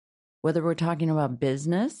Whether we're talking about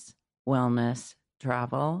business, wellness,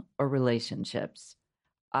 travel, or relationships,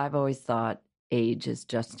 I've always thought age is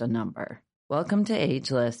just a number. Welcome to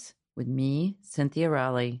Ageless with me, Cynthia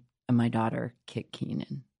Rowley, and my daughter, Kit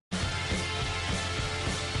Keenan.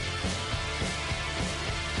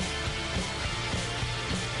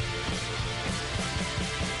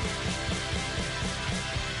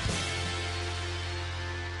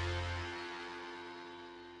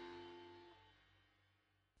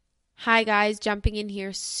 Hi guys, jumping in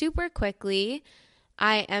here super quickly.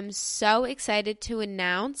 I am so excited to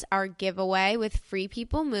announce our giveaway with Free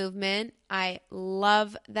People Movement. I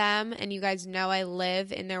love them, and you guys know I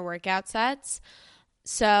live in their workout sets.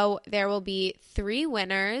 So there will be 3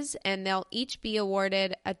 winners, and they'll each be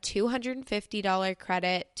awarded a $250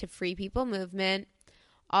 credit to Free People Movement.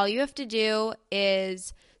 All you have to do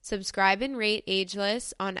is subscribe and rate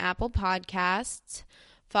Ageless on Apple Podcasts.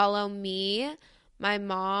 Follow me, my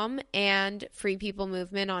mom, and Free People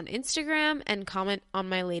Movement on Instagram, and comment on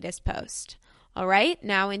my latest post. All right,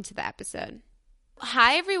 now into the episode.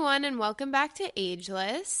 Hi, everyone, and welcome back to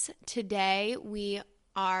Ageless. Today, we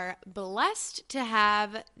are blessed to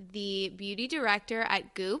have the beauty director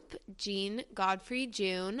at Goop, Jean Godfrey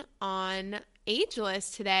June, on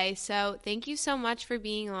Ageless today. So thank you so much for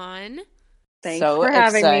being on. Thanks for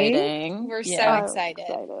having me. We're so excited.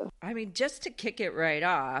 I mean, just to kick it right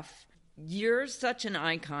off, you're such an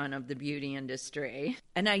icon of the beauty industry.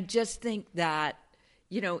 And I just think that,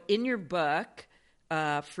 you know, in your book,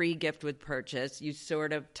 Free Gift with Purchase, you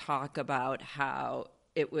sort of talk about how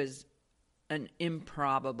it was an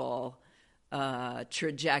improbable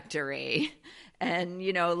trajectory. And,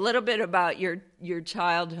 you know, a little bit about your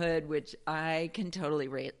childhood, which I can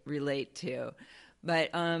totally relate to.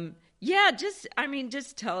 But, yeah, just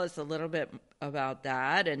tell us a little bit about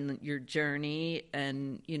that and your journey,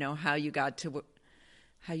 and you know how you got to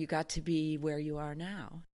be where you are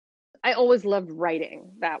now. I always loved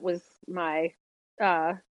writing. That was my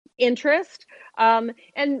interest. And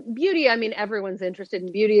beauty, I mean, everyone's interested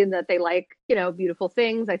in beauty and that they like, you know, beautiful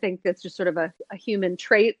things. I think that's just sort of a human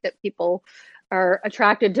trait that people are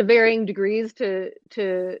attracted to varying degrees to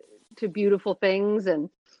beautiful things, and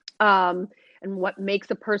what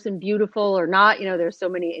makes a person beautiful or not. You know, there's so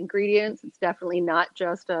many ingredients. It's definitely not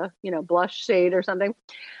just a, you know, blush shade or something.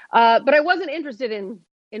 But I wasn't interested in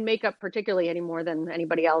makeup particularly any more than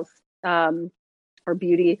anybody else, or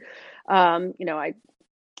beauty. You know,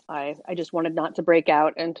 I just wanted not to break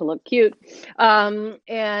out and to look cute.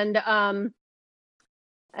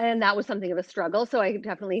 And that was something of a struggle. So I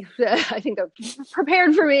definitely, I think,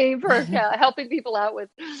 prepared for me for helping people out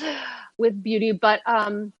with beauty. But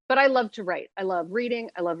I love to write. I love reading.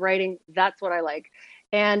 I love writing. That's what I like.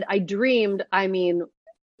 And I dreamed, I mean,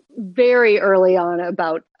 very early on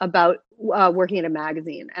about working in a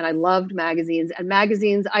magazine. And I loved magazines. And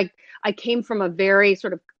magazines, I came from a very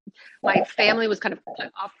sort of, my family was kind of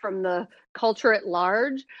cut off from the culture at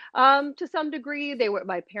large, to some degree.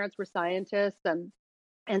 My parents were scientists,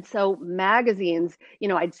 and so magazines, you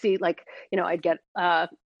know, I'd see, like, you know, I'd get,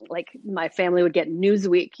 like, my family would get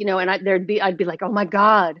Newsweek, you know, and I'd be like, oh my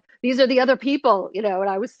God, these are the other people, you know, and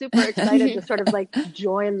I was super excited to sort of like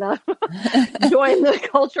join the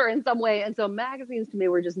culture in some way. And so magazines to me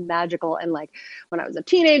were just magical. And like when I was a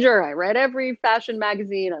teenager, I read every fashion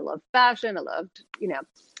magazine. I loved fashion. I loved, you know,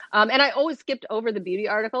 and I always skipped over the beauty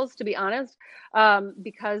articles, to be honest,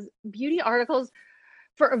 because beauty articles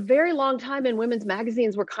for a very long time in women's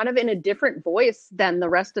magazines were kind of in a different voice than the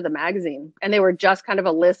rest of the magazine. And they were just kind of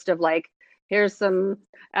a list of like, here's some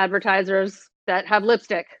advertisers that have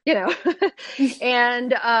lipstick, you know.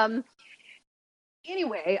 And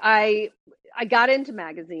anyway, I got into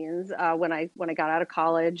magazines when I got out of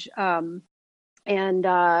college. And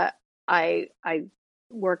I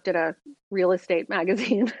worked at a real estate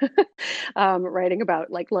magazine, writing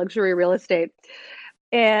about like luxury real estate.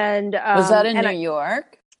 And was that in New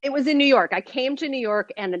York? It was in New York. I came to New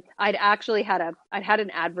York, and I'd actually had an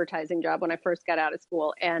advertising job when I first got out of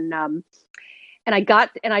school, and I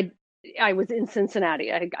was in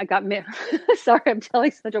Cincinnati. I got sorry, I'm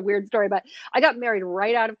telling such a weird story, but I got married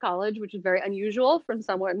right out of college, which is very unusual from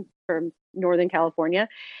someone from Northern California.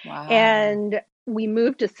 Wow. And we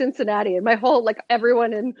moved to Cincinnati, and my whole, like,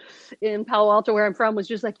 everyone in Palo Alto, where I'm from, was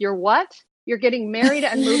just like, "You're what? You're getting married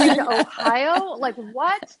and moving to Ohio? Like,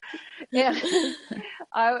 what?"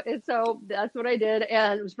 And so that's what I did.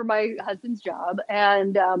 And it was for my husband's job.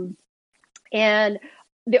 And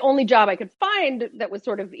the only job I could find that was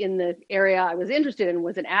sort of in the area I was interested in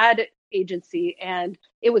was an ad agency, and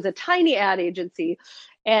it was a tiny ad agency,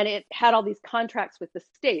 and it had all these contracts with the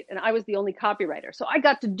state, and I was the only copywriter. So I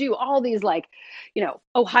got to do all these, like,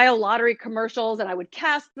 Ohio lottery commercials, and I would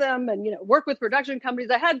cast them and, work with production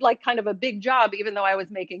companies. I had like kind of a big job, even though I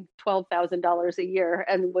was making $12,000 a year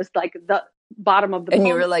and was like the bottom of the and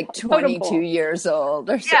you were like 22 years old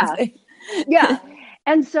or something. Yeah.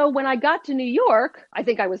 And so when I got to New York, I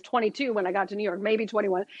think I was 22 when I got to New York, maybe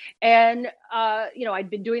 21. And, I'd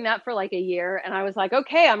been doing that for like a year, and I was like,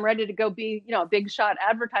 okay, I'm ready to go be, a big shot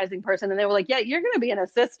advertising person. And they were like, yeah, you're going to be an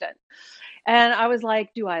assistant. And I was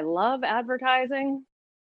like, do I love advertising?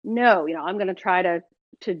 No, I'm going to try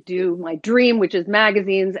to do my dream, which is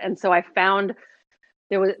magazines. And so I found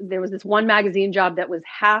there was this one magazine job that was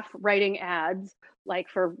half writing ads, like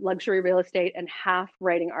for luxury real estate, and half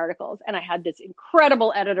writing articles. And I had this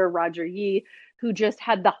incredible editor, Roger Yee, who just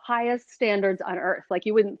had the highest standards on earth. Like,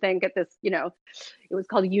 you wouldn't think at this, it was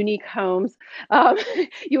called Unique Homes.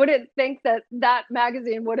 You wouldn't think that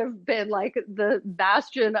magazine would have been like the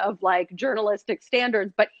bastion of like journalistic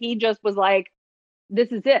standards, but he just was like,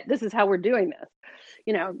 this is it. This is how we're doing this.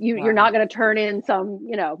 You're not going to turn in some,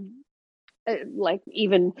 like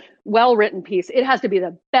even well-written piece. It has to be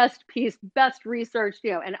the best piece, best researched,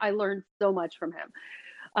 and I learned so much from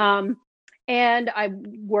him. And I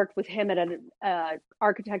worked with him at an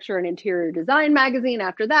architecture and interior design magazine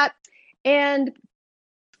after that. And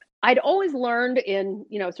I'd always learned in,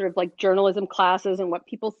 sort of like journalism classes and what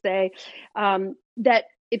people say, that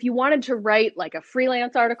if you wanted to write like a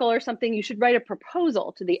freelance article or something, you should write a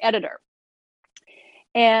proposal to the editor.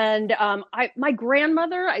 And my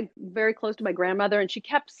grandmother, I'm very close to my grandmother, and she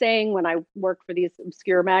kept saying when I worked for these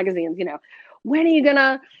obscure magazines, when are you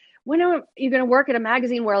gonna work at a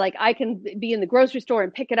magazine where like I can be in the grocery store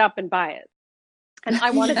and pick it up and buy it? And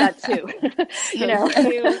I wanted that too,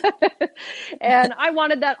 and I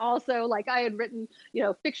wanted that also. Like, I had written,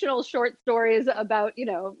 fictional short stories about,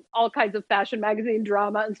 all kinds of fashion magazine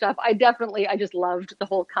drama and stuff. I just loved the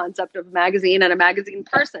whole concept of a magazine and a magazine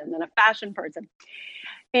person and a fashion person.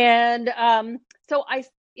 And so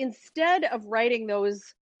instead of writing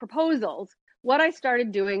those proposals, what I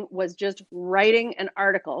started doing was just writing an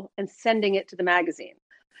article and sending it to the magazine.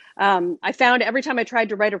 I found every time I tried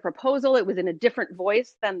to write a proposal, it was in a different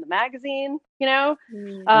voice than the magazine,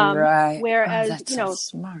 Right. Whereas, so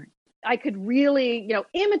smart. I could really,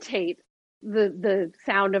 imitate the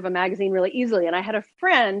sound of a magazine really easily. And I had a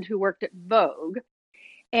friend who worked at Vogue,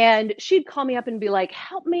 and she'd call me up and be like,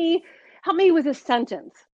 help me with a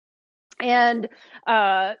sentence. And,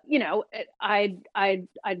 I'd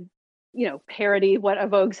parody what a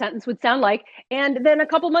Vogue sentence would sound like. And then a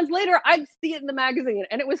couple months later, I'd see it in the magazine,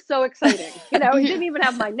 and it was so exciting. It didn't even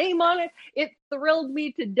have my name on it. It thrilled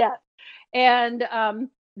me to death. And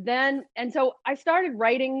so I started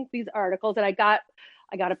writing these articles, and I got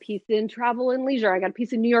a piece in Travel and Leisure. I got a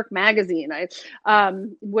piece in New York Magazine.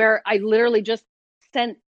 Where I literally just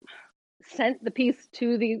sent the piece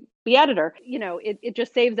to the editor. It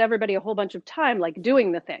just saves everybody a whole bunch of time, like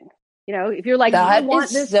doing the thing. If you're like, that I want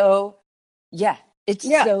is this. So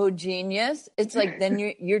genius. It's like, then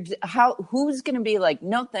who's going to be like,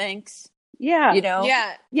 no, thanks. Yeah.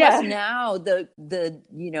 Yeah. Plus now the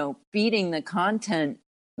feeding the content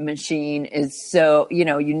machine is so,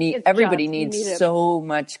 everybody needs so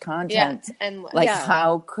much content. Yeah. And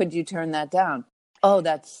how could you turn that down? Oh,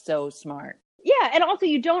 that's so smart. Yeah. And also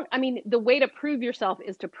the way to prove yourself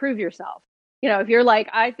is to prove yourself. If you're like,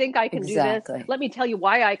 I think I can do this, let me tell you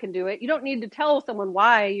why I can do it. You don't need to tell someone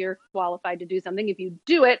why you're qualified to do something. If you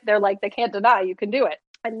do it, they're like, they can't deny you can do it.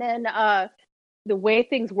 And then the way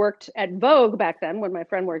things worked at Vogue back then, when my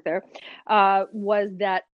friend worked there, was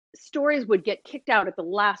that stories would get kicked out at the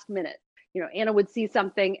last minute. Anna would see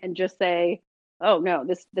something and just say, oh no,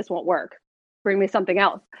 this won't work. Bring me something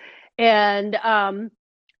else.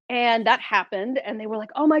 And that happened, and they were like,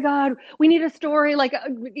 oh my God, we need a story. Like,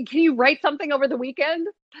 can you write something over the weekend?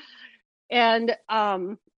 And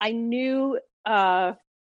I knew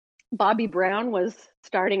Bobbi Brown was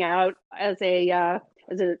starting out as an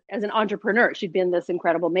entrepreneur. She'd been this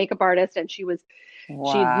incredible makeup artist, and she'd made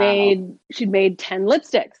 10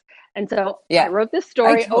 lipsticks. And so I wrote this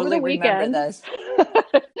story over the weekend.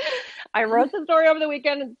 I wrote the story over the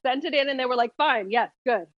weekend and sent it in, and they were like, fine, yes,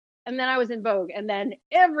 good. And then I was in Vogue, and then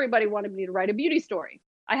everybody wanted me to write a beauty story.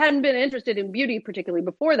 I hadn't been interested in beauty particularly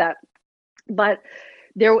before that, but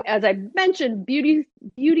there, as I mentioned, beauty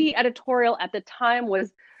editorial at the time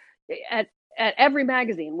was at every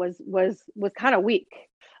magazine was kind of weak.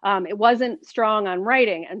 It wasn't strong on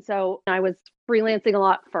writing, and so I was freelancing a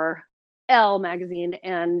lot for Elle magazine,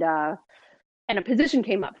 and a position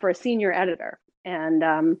came up for a senior editor. and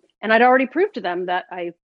I'd already proved to them that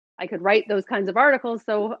I could write those kinds of articles,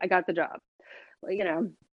 so I got the job. You know,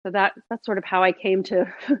 so that's sort of how I came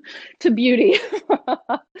to to beauty.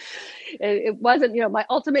 It wasn't, you know, my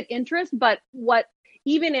ultimate interest, but what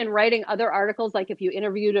even in writing other articles, like if you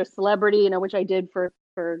interviewed a celebrity, you know, which I did for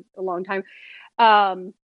a long time,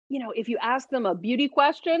 you know, if you ask them a beauty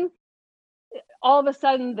question, all of a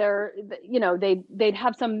sudden they're, you know, they'd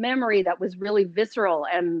have some memory that was really visceral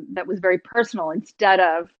and that was very personal instead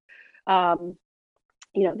of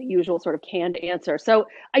you know, the usual sort of canned answer. So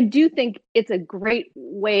I do think it's a great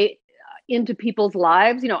way into people's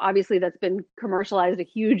lives. You know, obviously that's been commercialized a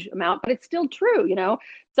huge amount, but it's still true. You know,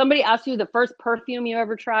 somebody asks you the first perfume you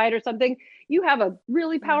ever tried or something, you have a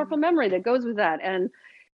really powerful memory that goes with that. And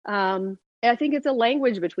I think it's a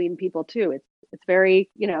language between people too. It's very,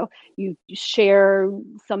 you know, you share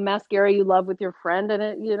some mascara you love with your friend, and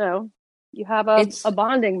it, you know, you have a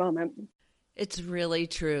bonding moment. It's really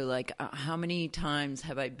true. Like, how many times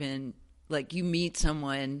have I been, like, you meet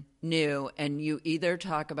someone new and you either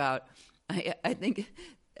talk about, I think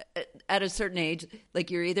at a certain age,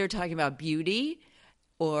 like, you're either talking about beauty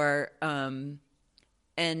or, and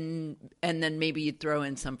then maybe you throw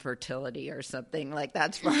in some fertility or something. Like,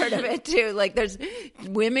 that's part of it too. Like, there's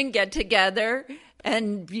women get together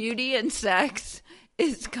and beauty and sex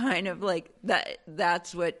is kind of like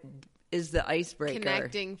that's what is the icebreaker.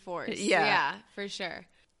 Connecting force. Yeah, for sure.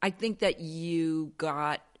 I think that you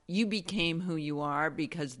became who you are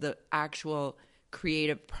because the actual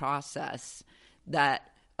creative process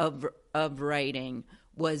that of writing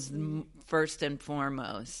was first and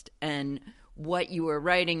foremost, and what you were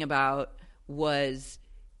writing about was,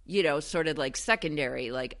 you know, sort of like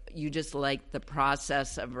secondary. Like, you just liked the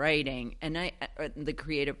process of writing and the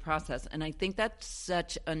creative process, and I think that's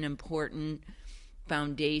such an important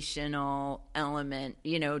foundational element,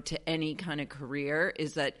 you know, to any kind of career,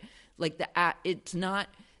 is that, like, it's not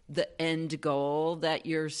the end goal that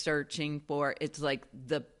you're searching for. It's like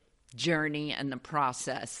the journey and the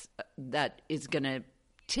process that is going to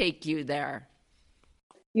take you there.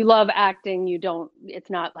 You love acting. It's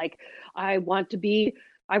not like I want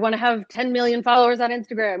to have 10 million followers on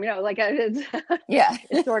Instagram, you know, like it's, yeah,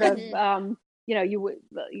 it's sort of, you know, you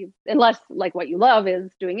unless like what you love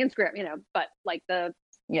is doing Instagram, you know, but like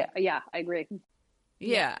yeah, I agree.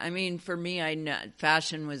 Yeah. I mean, for me, I know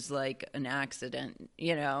fashion was like an accident,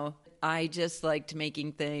 you know. I just liked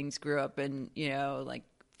making things, grew up in, you know, like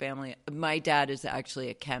family. My dad is actually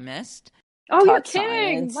a chemist. Oh, you're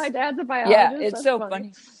kidding. Science. My dad's a biologist. Yeah, it's That's so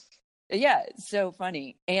funny. Yeah, it's so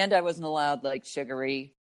funny. And I wasn't allowed like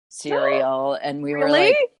sugary cereal, and we really? were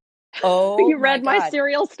like, oh, you read my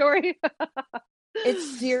cereal story?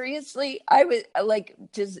 It's seriously, I was like,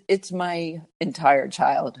 it's my entire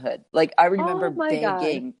childhood. Like, I remember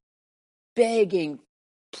begging,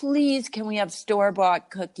 please, can we have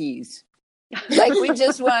store-bought cookies? Like, we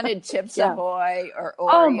just wanted Chips Ahoy or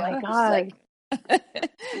Oreos. Oh my God. Like,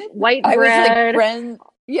 white bread.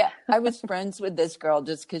 I was friends with this girl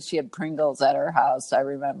just because she had Pringles at her house. I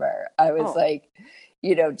remember I was like,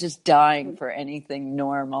 you know, just dying for anything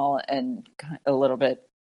normal and a little bit,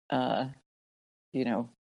 you know,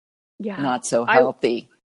 not so healthy.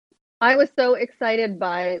 I was so excited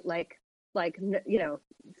by like, you know,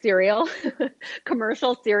 cereal,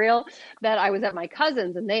 commercial cereal, that I was at my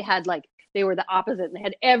cousin's and they were the opposite, and they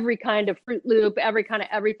had every kind of Fruit Loop, every kind of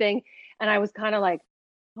everything. And I was kind of like,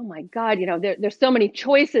 oh my God, you know, there's so many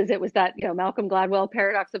choices. It was that, you know, Malcolm Gladwell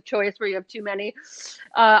paradox of choice where you have too many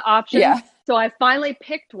options. Yeah. So I finally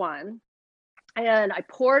picked one and I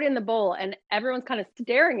poured in the bowl and everyone's kind of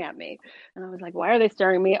staring at me. And I was like, why are they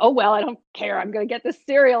staring at me? Oh, well, I don't care. I'm going to get this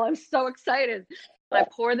cereal. I'm so excited. And I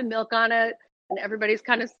pour the milk on it and everybody's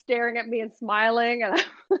kind of staring at me and smiling. And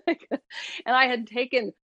I'm like, and I had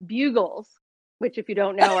taken Bugles, which, if you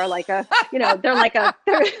don't know, are like a, you know, they're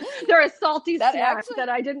a salty snack that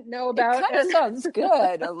I didn't know about. It kind of sounds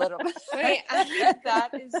good a little bit. Wait, I think that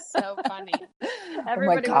is so funny.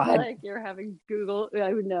 Everybody was like, you're having Google.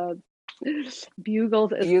 I would know.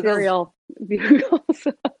 Bugles is cereal. Bugles.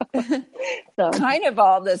 So. Kind of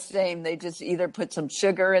all the same. They just either put some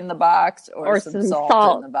sugar in the box or some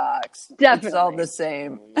salt in the box. Definitely. It's all the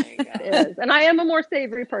same. Oh my God. It is. And I am a more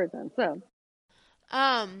savory person, so.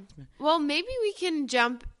 Well, maybe we can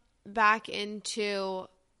jump back into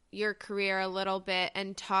your career a little bit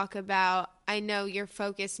and talk about, I know your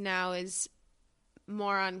focus now is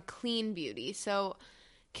more on clean beauty. So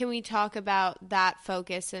can we talk about that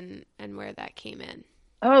focus and where that came in?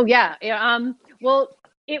 Oh, yeah. Well,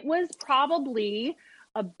 it was probably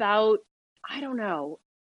about, I don't know,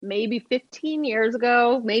 maybe 15 years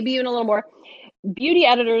ago, maybe even a little more. Beauty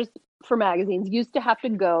editors for magazines used to have to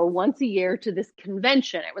go once a year to this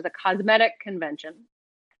convention. It was a cosmetic convention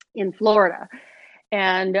in Florida.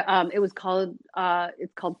 And it was called,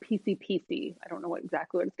 it's called PCPC. I don't know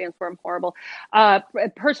exactly what it stands for. I'm horrible.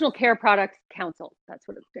 Personal Care Products Council. That's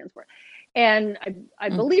what it stands for. And I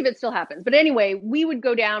believe it still happens. But anyway, we would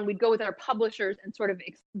go down, we'd go with our publishers and sort of,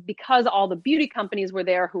 because all the beauty companies were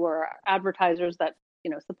there who are advertisers that,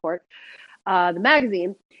 support the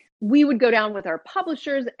magazine, we would go down with our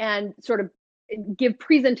publishers and sort of give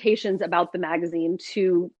presentations about the magazine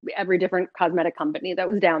to every different cosmetic company that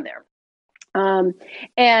was down there.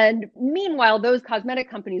 And meanwhile, those cosmetic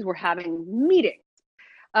companies were having meetings,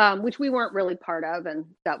 which we weren't really part of, and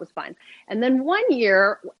that was fine. And then one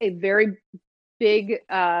year, a very big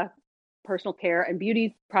personal care and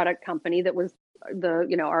beauty product company that was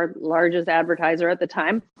our largest advertiser at the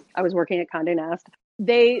time, I was working at Condé Nast,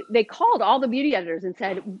 they called all the beauty editors and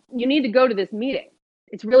said, you need to go to this meeting.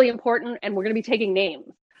 It's really important, and we're going to be taking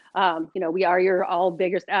names. We are your all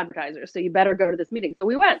biggest advertisers, so you better go to this meeting. So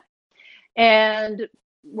we went. And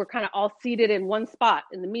we're kind of all seated in one spot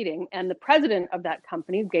in the meeting. And the president of that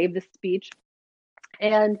company gave this speech.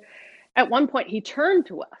 And at one point, he turned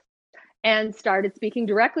to us and started speaking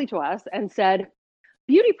directly to us and said,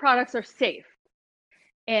 beauty products are safe.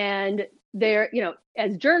 And they're,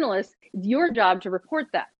 as journalists, it's your job to report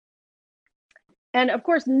that. And of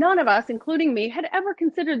course, none of us, including me, had ever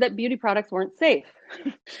considered that beauty products weren't safe.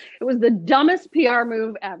 It was the dumbest PR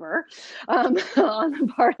move ever on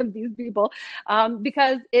the part of these people,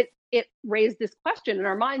 because it raised this question in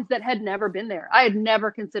our minds that had never been there. I had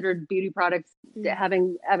never considered beauty products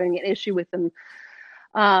having an issue with them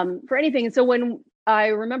for anything. And so when I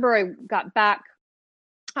remember I got back,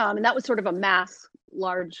 and that was sort of a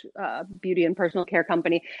large beauty and personal care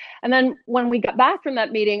company. And then when we got back from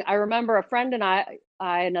that meeting, I remember a friend and I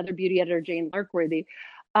another beauty editor, Jane Larkworthy,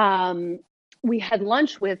 we had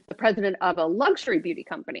lunch with the president of a luxury beauty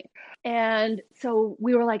company. And so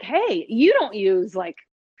we were like, hey, you don't use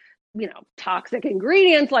toxic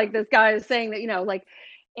ingredients like this guy is saying that,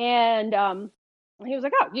 and he was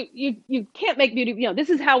like, oh, you can't make beauty, this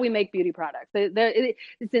is how we make beauty products.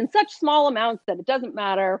 It's in such small amounts that it doesn't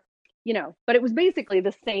matter. But it was basically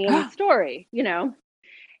the same story, and,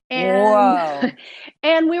 Whoa.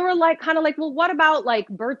 And we were kind of like, well, what about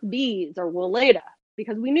Burt's Bees or Weleda?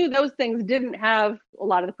 Because we knew those things didn't have a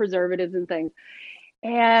lot of the preservatives and things.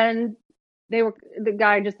 And the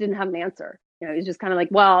guy just didn't have an answer. He's just kind of like,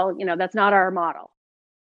 well, that's not our model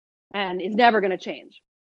and it's never going to change.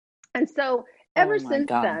 And so ever since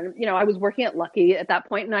then, I was working at Lucky at that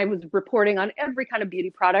point, and I was reporting on every kind of beauty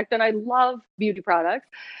product, and I love beauty products.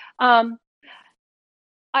 I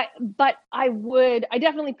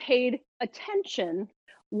definitely paid attention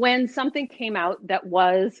when something came out that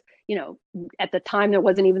was, at the time there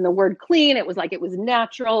wasn't even the word clean. It was it was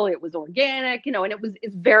natural, it was organic, and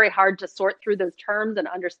it's very hard to sort through those terms and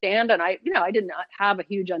understand. And I did not have a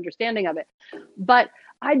huge understanding of it, but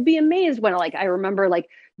I'd be amazed when I remember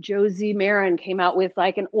Josie Maran came out with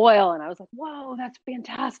an oil, and I was like, whoa, that's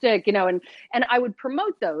fantastic, and I would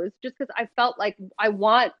promote those just because I felt like I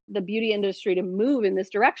want the beauty industry to move in this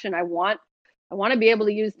direction. I want to be able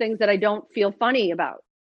to use things that I don't feel funny about,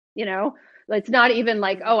 It's not even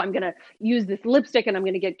oh, I'm going to use this lipstick and I'm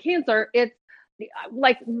going to get cancer. It's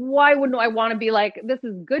why wouldn't I want to be this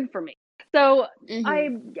is good for me? So I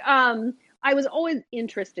was always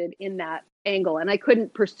interested in that angle, and I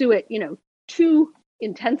couldn't pursue it, too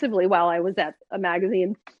intensively while I was at a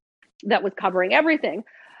magazine that was covering everything.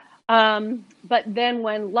 But then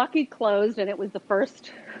when Lucky closed, and it was the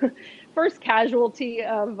first casualty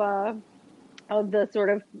of the sort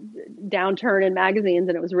of downturn in magazines,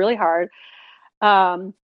 and it was really hard.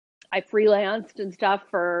 I freelanced and stuff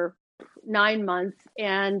for 9 months,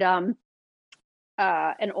 and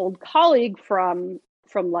an old colleague from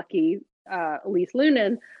Lucky, Elise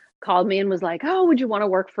Lunan, called me and was like, oh, would you want to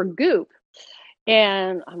work for Goop?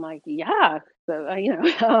 And I'm like, yeah, so,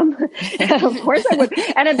 of course I would.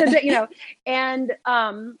 And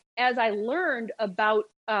as I learned about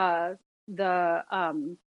the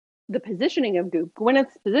positioning of Goop,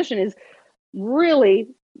 Gwyneth's position is really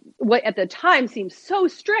what at the time seemed so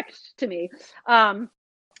strict to me.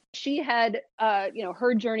 She had,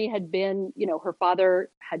 her journey had been, her father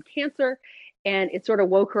had cancer, and it sort of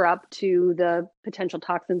woke her up to the potential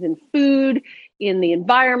toxins in food, in the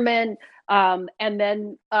environment. And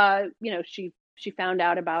then, she found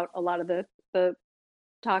out about a lot of the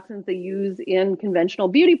toxins they use in conventional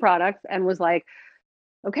beauty products, and was like,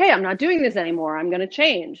 okay, I'm not doing this anymore. I'm going to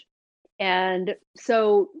change. And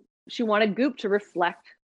so she wanted Goop to reflect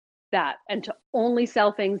that and to only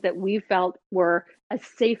sell things that we felt were as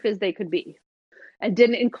safe as they could be, and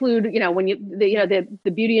didn't include, when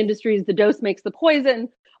the beauty industry's the dose makes the poison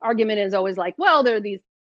argument is always like, well, there are these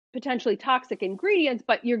potentially toxic ingredients,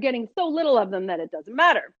 but you're getting so little of them that it doesn't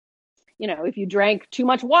matter. If you drank too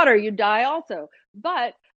much water, you'd die also.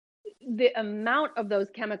 But the amount of those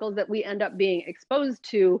chemicals that we end up being exposed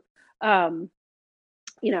to, over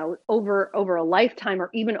a lifetime, or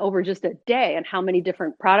even over just a day, and how many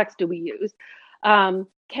different products do we use,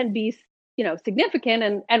 can be,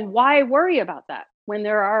 significant. And why worry about that when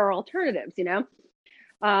there are alternatives?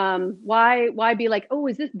 Why be like, oh,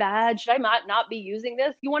 is this bad? Should I not be using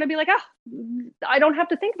this? You want to be like, I don't have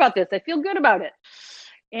to think about this. I feel good about it.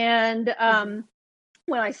 And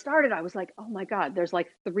when I started, I was like, oh my God, there's like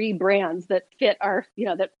 3 brands that fit our,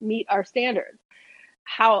 that meet our standards.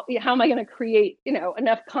 How am I going to create,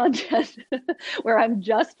 enough content where I'm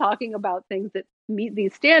just talking about things that meet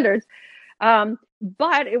these standards?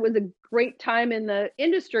 But it was a great time in the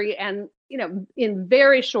industry, and, in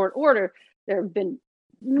very short order, there have been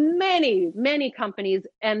many, many companies,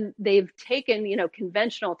 and they've taken,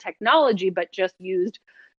 conventional technology, but just used,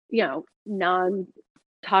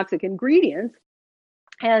 non-toxic ingredients.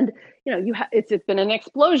 And, it's been an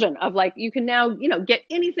explosion of like, you can now, get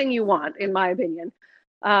anything you want, in my opinion,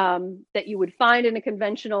 that you would find in a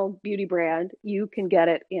conventional beauty brand, you can get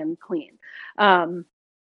it in clean.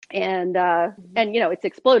 And it's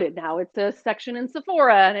exploded now. It's a section in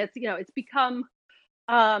Sephora, and it's become,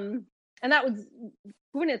 and that was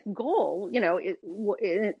Gwyneth's goal,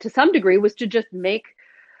 to some degree, was to just make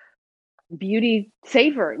beauty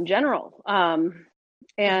safer in general.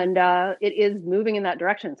 And it is moving in that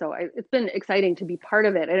direction. So it's been exciting to be part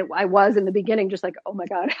of it. And I was in the beginning just like, oh my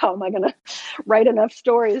God, how am I going to write enough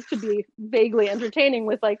stories to be vaguely entertaining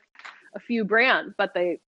with like a few brands? But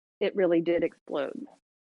it really did explode.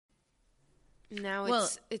 Now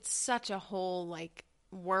it's such a whole like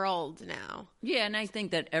world now. Yeah, and I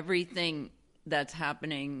think that everything that's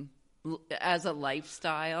happening as a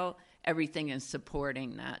lifestyle, everything is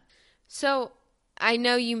supporting that. So I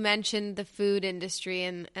know you mentioned the food industry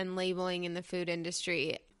and labeling in the food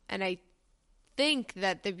industry, and I think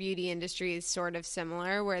that the beauty industry is sort of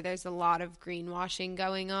similar, where there's a lot of greenwashing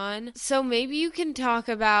going on. So maybe you can talk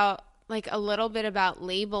about like a little bit about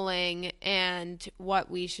labeling and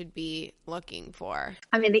what we should be looking for.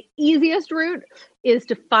 I mean, the easiest route is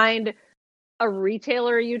to find a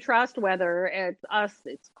retailer you trust, whether it's us,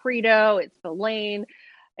 it's Credo, it's Verlaine,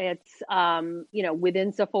 it's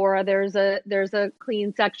within Sephora there's a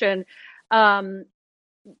clean section.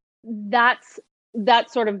 That's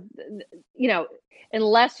sort of,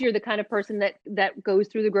 unless you're the kind of person that goes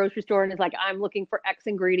through the grocery store and is like, I'm looking for X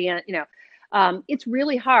ingredient, it's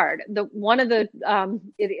really hard. And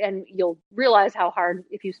you'll realize how hard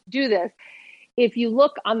if you do this. If you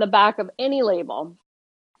look on the back of any label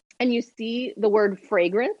and you see the word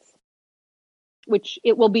fragrance, which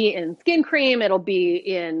it will be in skin cream, it'll be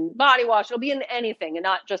in body wash, it'll be in anything, and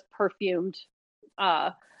not just perfumed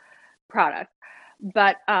product.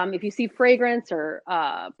 But if you see fragrance or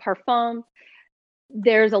parfum,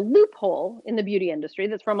 there's a loophole in the beauty industry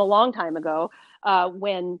that's from a long time ago,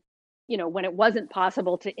 when it wasn't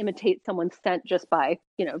possible to imitate someone's scent just by,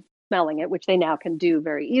 smelling it, which they now can do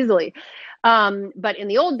very easily. But in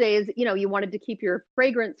the old days, you wanted to keep your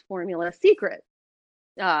fragrance formula secret.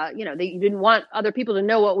 You didn't want other people to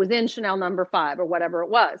know what was in Chanel No. 5 or whatever it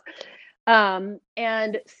was.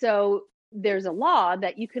 And so there's a law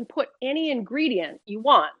that you can put any ingredient you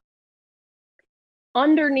want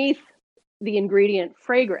underneath the ingredient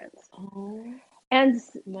fragrance. Oh and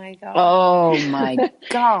my God. Oh my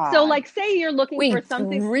God. So like, say you're looking for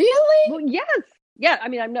something. Really? Well, yes. Yeah. I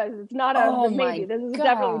mean, it's not a maybe. This is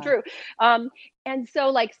definitely true. And so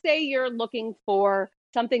like, say you're looking for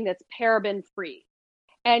something that's paraben free.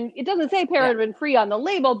 And it doesn't say paraben free on the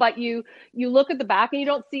label, but you look at the back and you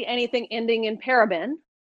don't see anything ending in paraben.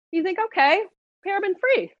 You think, okay, paraben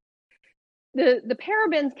free. The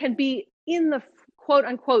parabens can be in the quote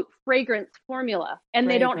unquote fragrance formula, and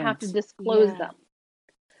they don't have to disclose them.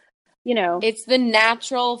 It's the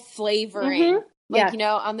natural flavoring. Mm-hmm.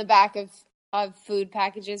 On the back of food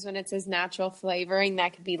packages, when it says natural flavoring,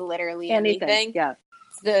 that could be literally anything. Yeah.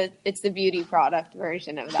 It's the beauty product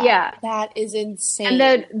version of that. Yeah. That is insane.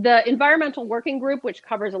 And the Environmental Working Group, which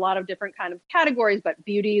covers a lot of different kind of categories, but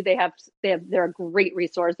beauty, they're a great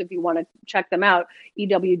resource if you want to check them out,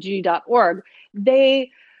 ewg.org.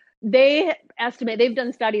 They estimate, they've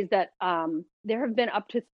done studies that there have been up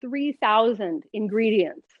to 3,000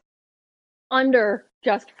 ingredients under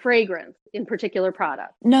just fragrance in particular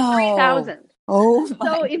products. No. 3,000. Oh my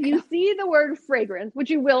So if you God. see the word fragrance, which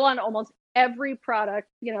you will on almost every product,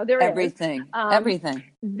 there is, Everything.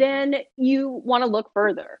 then you want to look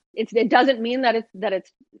further. It doesn't mean that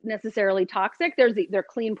it's necessarily toxic. There are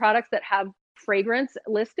clean products that have fragrance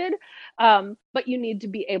listed, but you need to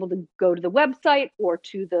be able to go to the website or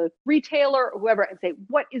to the retailer or whoever and say,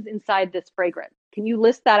 what is inside this fragrance? Can you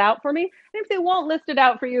list that out for me? And if they won't list it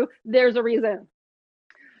out for you, there's a reason.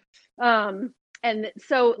 And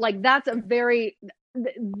so like that's a very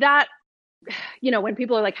that when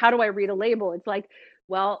people are like, how do I read a label? It's like,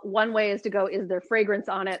 well, one way is to go, is there fragrance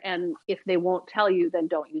on it? And if they won't tell you, then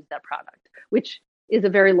don't use that product, which is a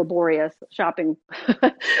very laborious shopping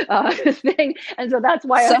thing. And so that's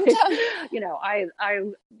why Sometimes,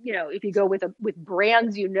 if you go with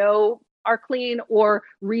brands, are clean, or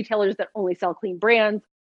retailers that only sell clean brands,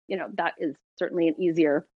 that is certainly an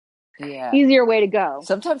easier way to go.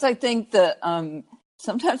 Sometimes I think the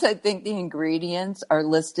ingredients are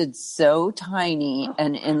listed so tiny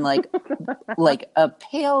and in like a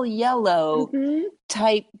pale yellow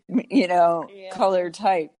type, color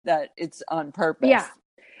type, that it's on purpose. Yeah.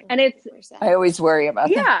 And I always worry about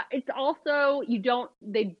that. Yeah. It's also, you don't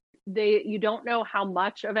know how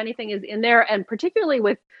much of anything is in there. And particularly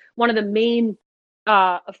with one of the main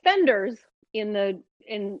offenders in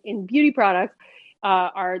beauty products,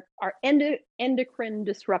 are endocrine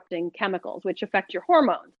disrupting chemicals, which affect your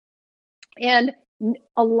hormones. And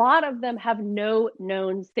a lot of them have no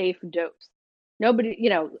known safe dose. Nobody,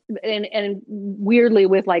 and weirdly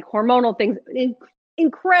with like hormonal things,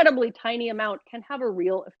 incredibly tiny amount can have a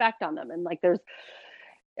real effect on them. And like the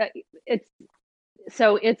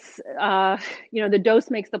dose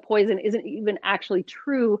makes the poison isn't even actually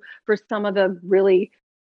true for some of the really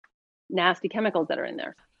nasty chemicals that are in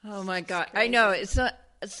there. Oh my God. I know. It's not,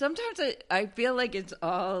 sometimes I feel like it's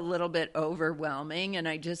all a little bit overwhelming, and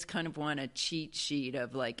I just kind of want a cheat sheet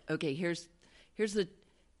of like, okay, here's the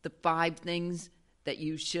 5 things that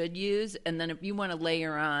you should use. And then if you want to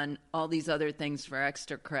layer on all these other things for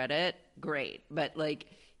extra credit, great. But like,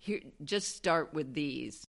 here, just start with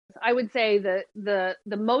these. I would say that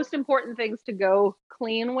the most important things to go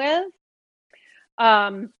clean with,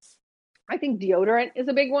 I think deodorant is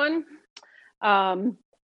a big one.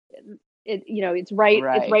 It's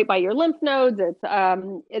right by your lymph nodes. It's a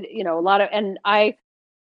lot of, and I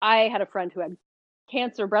had a friend who had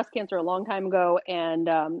breast cancer a long time ago, and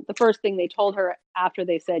the first thing they told her after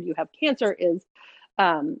they said you have cancer is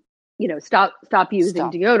stop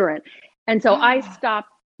using deodorant. And so I stopped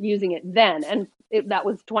using it then, and that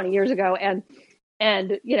was 20 years ago, and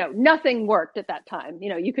nothing worked at that time.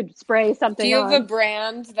 You could spray something. Do you have a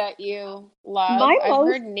brand that you love? I've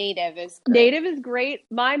heard Native is great. Native is great.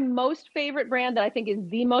 My most favorite brand that I think is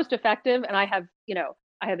the most effective, and I have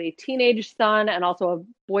a teenage son and also a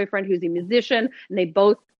boyfriend who's a musician, and they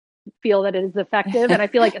both feel that it is effective. And I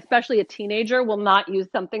feel like especially a teenager will not use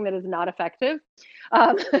something that is not effective.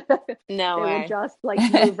 No way. They will just like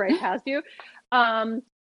move right past you.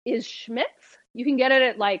 Is Schmidt's. You can get it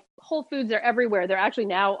at like Whole Foods. They're everywhere. They're actually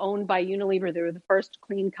now owned by Unilever. They were the first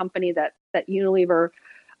clean company that Unilever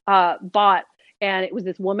bought. And it was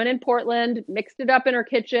this woman in Portland, mixed it up in her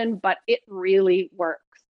kitchen, but it really works.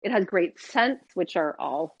 It has great scents, which are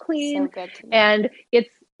all clean. So and it's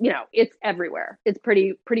everywhere. It's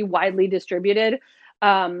pretty widely distributed.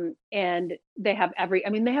 And they have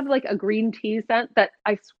they have like a green tea scent that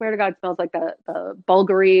I swear to God smells like the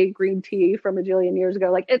Bulgari green tea from a jillion years ago.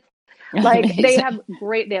 Like it's like amazing. They have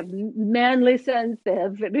manly scents, they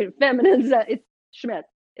have feminine scents. It's Schmidt.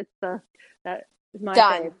 That is my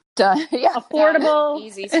favorite. Done. Yeah. Affordable. Done.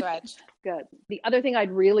 Easy switch. Good. The other thing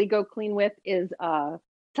I'd really go clean with is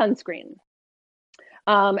sunscreen.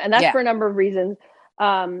 And that's for a number of reasons.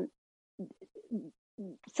 Some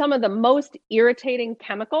of the most irritating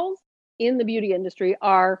chemicals in the beauty industry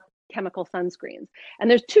are chemical sunscreens. And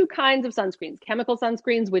there's 2 kinds of sunscreens. Chemical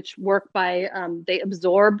sunscreens, which work by, they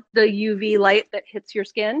absorb the UV light that hits your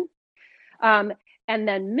skin. And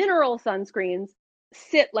then mineral sunscreens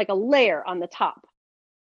sit like a layer on the top.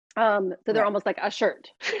 So they're almost like a shirt.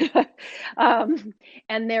 And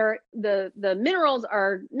the minerals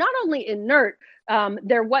are not only inert,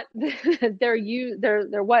 they're what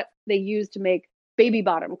they're what they use to make baby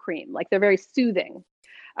bottom cream. Like they're very soothing.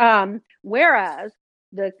 Whereas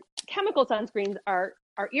the chemical sunscreens are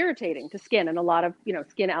irritating to skin, and a lot of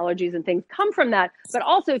skin allergies and things come from that. But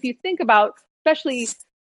also, if you think about, especially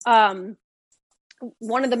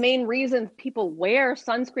one of the main reasons people wear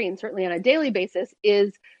sunscreen, certainly on a daily basis,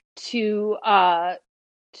 is to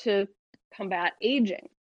combat aging.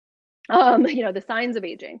 The signs of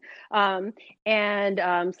aging,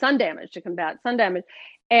 and sun damage, to combat sun damage.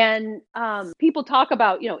 And people talk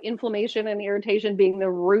about, inflammation and irritation being the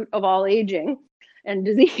root of all aging and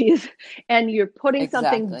disease, and you're putting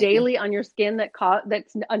something Exactly. daily on your skin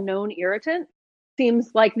that's a known irritant,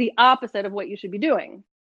 seems like the opposite of what you should be doing.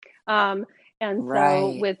 And so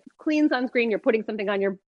Right. with clean sunscreen, you're putting something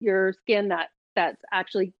on your skin that's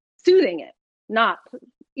actually soothing it, not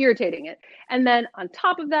irritating it. And then on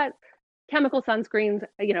top of that, chemical sunscreens,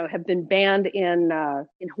 have been banned in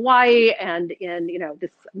Hawaii and in,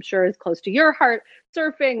 this I'm sure is close to your heart,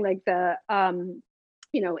 surfing, like the, and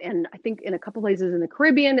I think in a couple places in the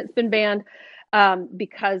Caribbean, it's been banned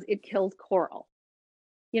because it kills coral,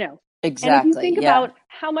 Exactly. And if you think about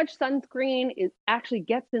how much sunscreen actually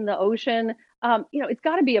gets in the ocean, it's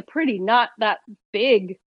got to be a pretty not that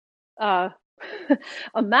big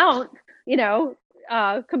amount,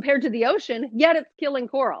 compared to the ocean, yet it's killing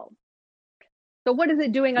coral. So what is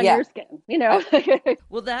it doing on your skin?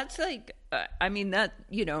 Well, that's like,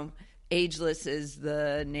 Ageless is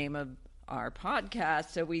the name of our podcast.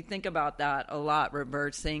 So we think about that a lot,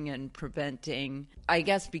 reversing and preventing, I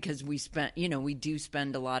guess, because we do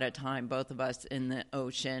spend a lot of time, both of us, in the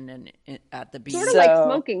ocean and at the beach. Sort of like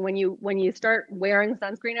smoking. When you start wearing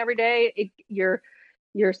sunscreen every day, your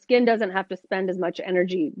skin doesn't have to spend as much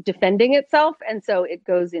energy defending itself. And so it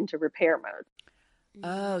goes into repair mode.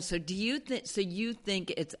 Oh, so do you think? So you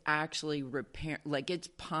think it's actually like it's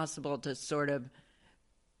possible to sort of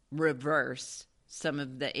reverse some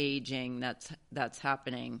of the aging that's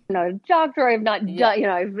happening? I'm not a doctor. I've not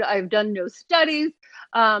done. I've done no studies,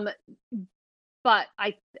 but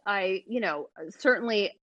I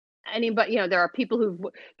certainly anybody. There are people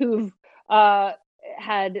who've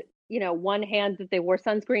had one hand that they wore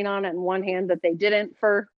sunscreen on and one hand that they didn't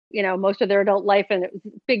for most of their adult life, and it was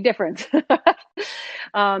a big difference.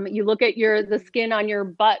 You look at the skin on your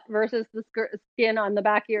butt versus the skin on the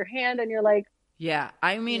back of your hand, and you're like, yeah.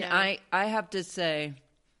 I mean, I have to say,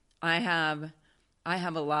 I have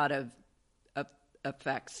a lot of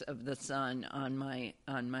effects of the sun on my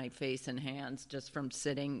face and hands just from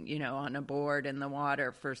sitting, on a board in the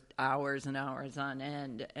water for hours and hours on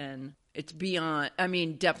end, and it's beyond. I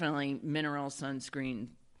mean, definitely mineral sunscreen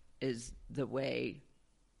is the way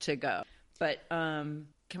to go. But can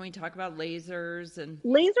we talk about lasers? And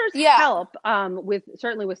lasers help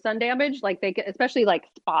certainly with sun damage, like they can, especially like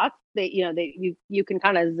spots, you can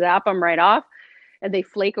kind of zap them right off and they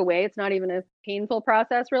flake away. It's not even a painful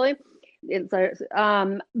process, really. They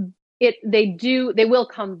will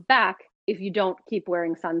come back if you don't keep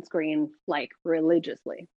wearing sunscreen like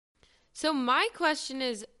religiously. So my question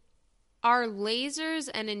is, are lasers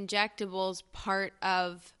and injectables part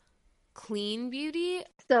of clean beauty?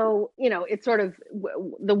 So, it's sort of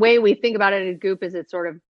the way we think about it at Goop is it's sort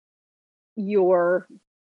of your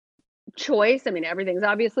choice. I mean, everything's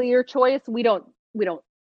obviously your choice. We don't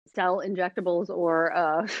sell injectables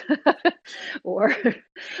or or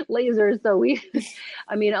lasers. So a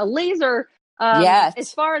laser. Yes.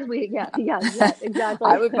 As far as exactly.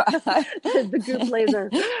 I would buy the Goop laser.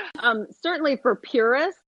 Certainly for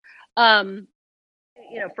purists,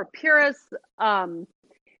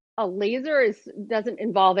 a laser doesn't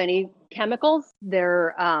involve any chemicals.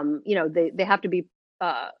 They're they have to be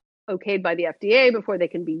okayed by the FDA before they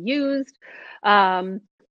can be used. And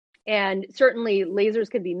certainly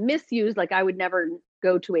lasers can be misused. Like I would never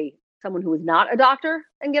go to someone who is not a doctor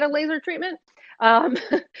and get a laser treatment.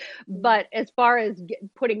 But as far as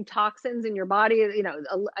putting toxins in your body, I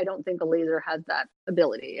don't think a laser has that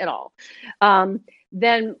ability at all.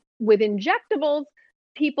 Then with injectables,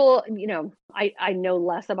 people, I know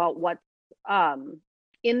less about what's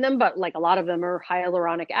in them, but like a lot of them are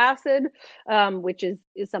hyaluronic acid, which is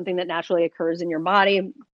something that naturally occurs in your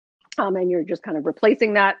body. And you're just kind of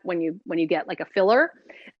replacing that when you get like a filler.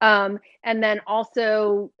 And then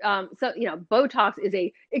also, Botox is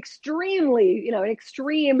an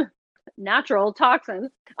extreme natural toxin.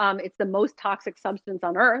 It's the most toxic substance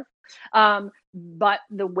on earth. But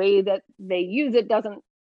the way that they use it doesn't,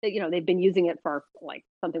 they've been using it for like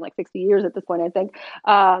something like 60 years at this point, I think.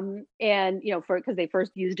 And, because they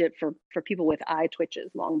first used it for people with eye twitches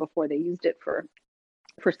long before they used it for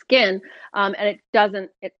skin. And it doesn't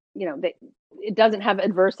have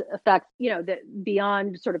adverse effects, that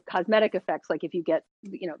beyond sort of cosmetic effects. Like if you get,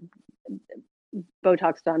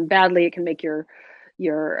 Botox done badly, it can make your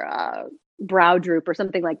brow droop or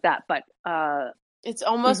something like that. But, it's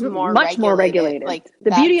almost much more regulated. Like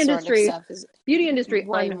the beauty industry,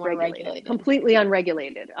 way more regulated. Completely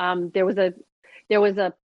unregulated. There was a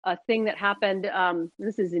thing that happened.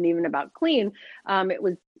 This isn't even about clean. It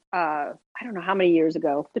was I don't know how many years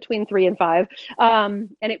ago, between 3 and 5.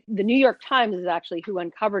 And the New York Times is actually who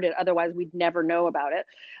uncovered it. Otherwise, we'd never know about it.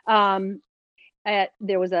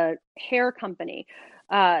 There was a hair company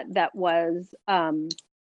that was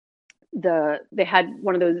they had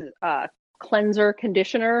one of those cleanser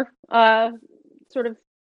conditioner sort of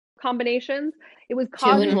combinations. It was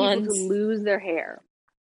causing people to lose their hair.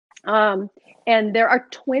 And there are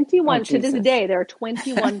 21 to this day. There are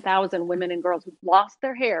 21,000 women and girls who've lost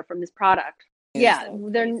their hair from this product. Yeah,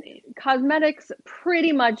 they're cosmetics.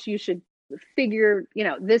 Pretty much, you should figure.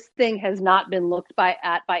 This thing has not been looked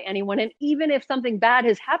at by anyone, and even if something bad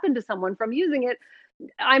has happened to someone from using it,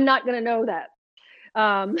 I'm not going to know that.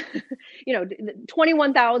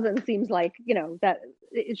 21,000 seems like that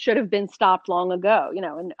it should have been stopped long ago.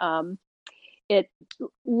 And it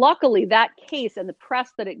luckily that case and the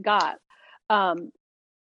press that it got a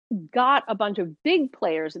bunch of big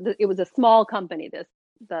players. It was a small company,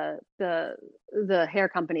 the hair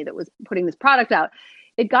company that was putting this product out.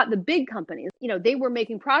 It got the big companies. They were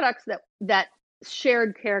making products that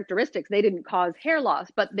shared characteristics. They didn't cause hair loss,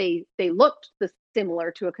 but they looked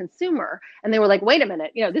similar to a consumer, and they were like, wait a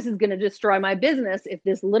minute, this is going to destroy my business if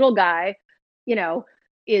this little guy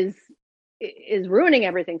is ruining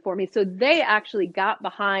everything for me. So they actually got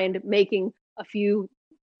behind making a few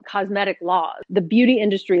cosmetic laws. The beauty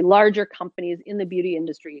industry, larger companies in the beauty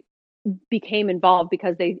industry became involved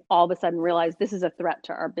because they all of a sudden realized this is a threat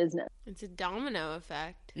to our business. It's a domino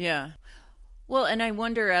effect. Yeah. Well, and I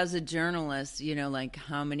wonder, as a journalist, like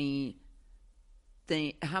how many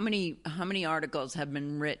articles have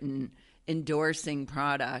been written endorsing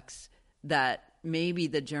products that maybe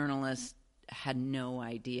the journalist had no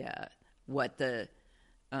idea what the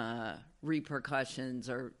repercussions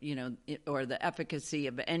or the efficacy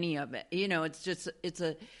of any of it.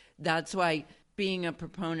 That's why being a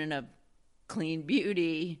proponent of clean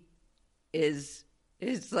beauty is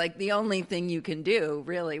like the only thing you can do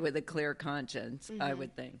really with a clear conscience, I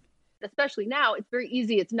would think. Especially now, it's very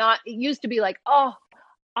easy. It used to be like, oh,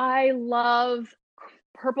 I love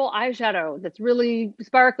purple eyeshadow that's really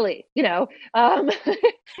sparkly, and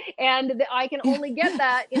I can only get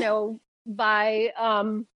that, by,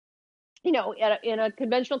 in a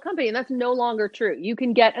conventional company. And that's no longer true. You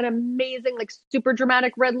can get an amazing, like super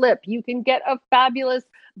dramatic red lip. You can get a fabulous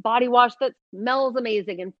body wash that smells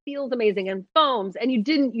amazing and feels amazing and foams. And you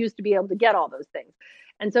didn't used to be able to get all those things.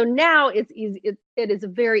 And so now it's easy. It is a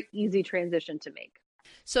very easy transition to make.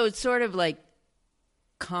 So it's sort of like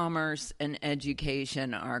commerce and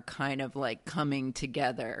education are kind of like coming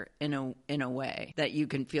together in a way that you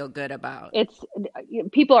can feel good about.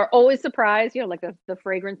 People are always surprised, like the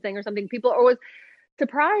fragrance thing or something. People are always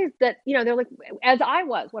surprised that, they're like, as I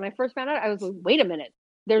was when I first found out, I was like, wait a minute,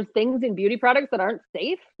 there's things in beauty products that aren't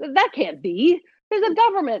safe? That can't be. There's a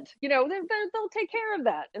government, they'll take care of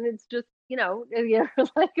that. And it's just,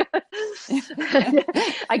 like,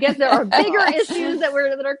 I guess there are bigger issues that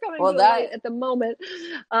are coming to light at the moment,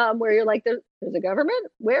 where you're like, there's a government.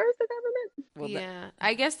 Where is the government?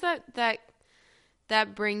 I guess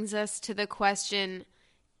that brings us to the question: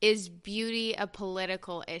 is beauty a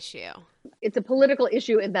political issue? It's a political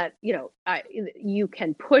issue in that you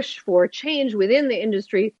can push for change within the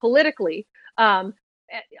industry politically.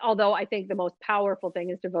 Although I think the most powerful thing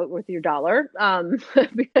is to vote with your dollar.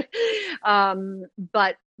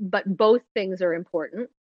 But both things are important.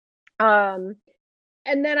 And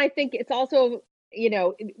then I think it's also,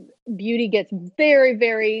 beauty gets very,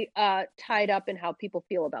 very tied up in how people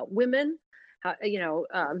feel about women,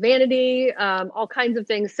 vanity, all kinds of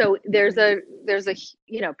things. So there's a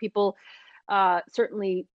people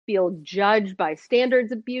certainly feel judged by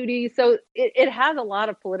standards of beauty. So it has a lot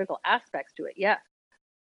of political aspects to it. Yeah.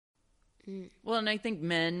 Well, and I think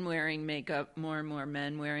more and more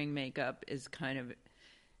men wearing makeup is kind of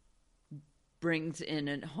brings in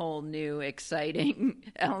a whole new exciting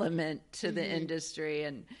element to the industry,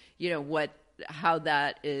 and how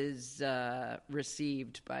that is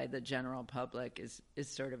received by the general public is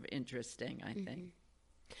sort of interesting, I think.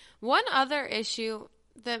 One other issue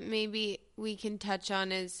that maybe we can touch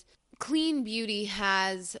on is clean beauty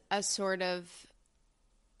has a sort of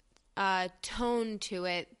tone to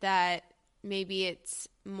it that maybe it's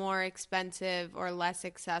more expensive or less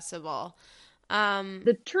accessible.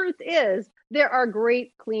 The truth is, there are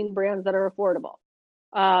great clean brands that are affordable.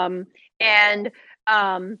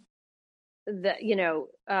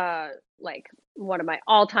 Like one of my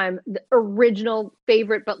all-time original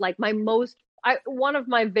favorite, but like one of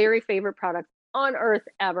my very favorite products on earth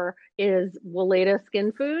ever is Weleda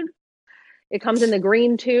Skin Food. It comes in the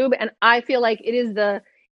green tube, and I feel like it is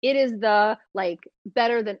the like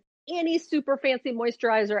better than any super fancy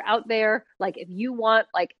moisturizer out there. Like if you want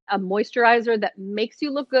like a moisturizer that makes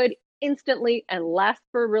you look good instantly and lasts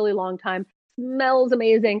for a really long time, smells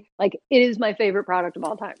amazing, like it is my favorite product of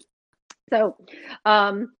all time. So,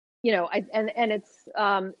 you know, and it's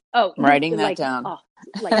I'm writing that like, down. Oh,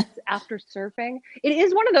 like after surfing, it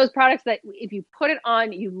is one of those products that if you put it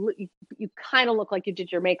on, you kind of look like you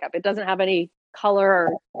did your makeup. It doesn't have any color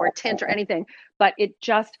or tint or anything, but it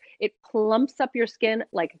plumps up your skin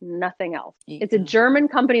like nothing else. It's a German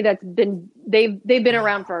company they've been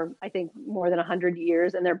around for I think more than 100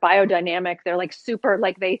 years, and they're biodynamic. They're like super,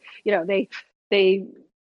 like they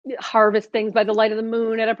harvest things by the light of the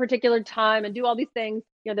moon at a particular time and do all these things.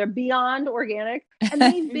 You know, they're beyond organic, and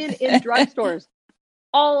they've been in drugstores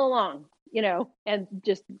all along, you know, and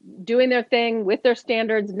just doing their thing with their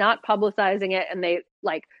standards, not publicizing it. And they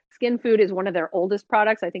like Skin Food is one of their oldest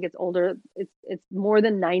products. I think it's older. It's more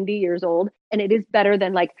than 90 years old, and it is better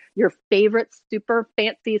than like your favorite super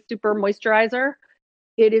fancy super moisturizer.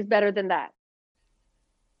 It is better than that.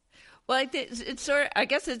 Well, I guess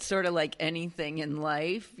it's sort of like anything in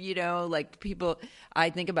life, you know, like I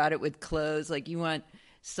think about it with clothes, like you want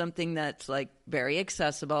something that's like very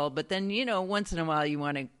accessible, but then, you know, once in a while you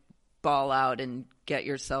want to ball out and get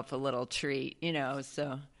yourself a little treat, you know,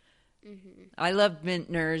 so I love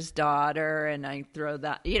Vintner's Daughter, and I throw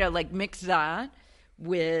that, you know, like mix that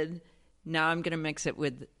with, now I'm going to mix it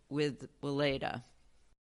with Weleda.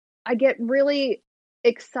 I get really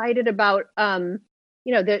excited about,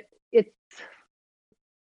 you know, that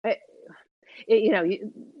you know,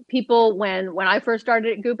 people when I first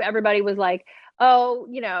started at Goop, everybody was like, oh,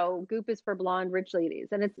 you know, Goop is for blonde rich ladies,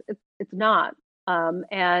 and it's not. You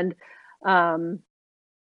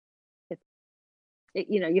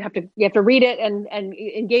know, you have to read it and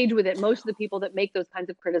engage with it. Most of the people that make those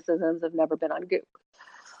kinds of criticisms have never been on Goop.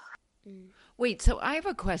 Wait, so I have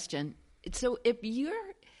a question. So if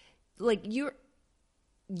you're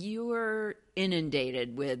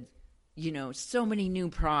inundated with, you know, so many new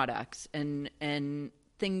products and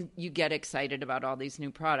things, you get excited about all these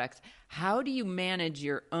new products, how do you manage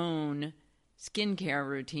your own skincare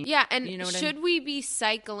routine? Yeah, and you know should we be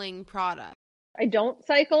cycling products? I don't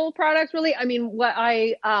cycle products really. I mean, what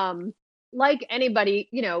I like anybody,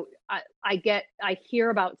 you know, I hear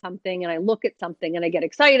about something and I look at something and I get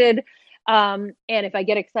excited. And if I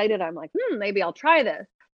get excited, I'm like, maybe I'll try this.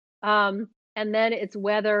 And then it's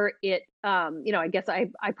whether it, you know, I guess I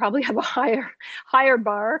probably have a higher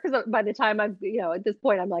bar, because by the time I'm, you know, at this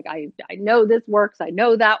point, I'm like, I know this works. I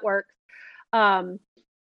know that works. But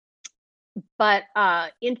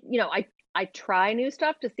you know, I try new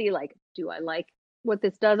stuff to see, like, do I like what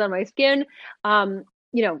this does on my skin? You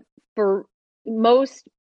know, for most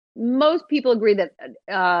people agree that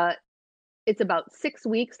it's about 6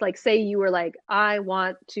 weeks. Like, say you were like, I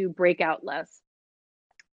want to break out less.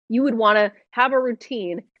 You would want to have a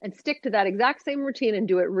routine and stick to that exact same routine and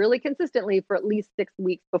do it really consistently for at least 6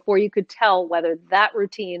 weeks before you could tell whether that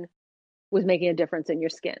routine was making a difference in your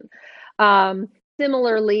skin.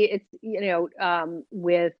 Similarly, it's, you know,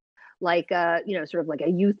 with like, you know, sort of like a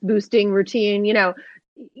youth boosting routine, you know,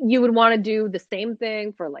 you would want to do the same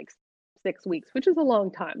thing for like 6 weeks, which is a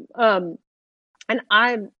long time. And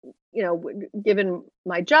I'm, you know, given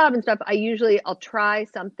my job and stuff, I'll try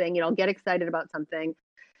something, you know, I'll get excited about something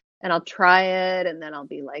and I'll try it. And then I'll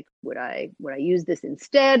be like, would I use this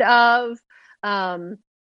instead of, I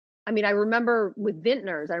mean, I remember with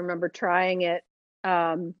Vintners, I remember trying it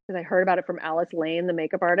because I heard about it from Alice Lane, the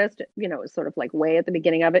makeup artist. You know, it was sort of like way at the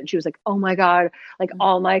beginning of it. And she was like, oh my God, like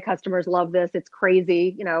all my customers love this. It's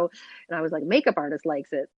crazy, you know. And I was like, makeup artist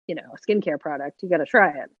likes it, you know, a skincare product, you got to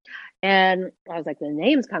try it. And I was like, the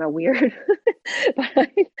name's kind of weird,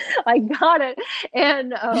 but I got it.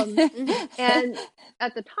 And and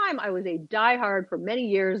at the time I was a diehard for many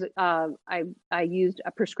years. I used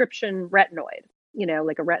a prescription retinoid, you know,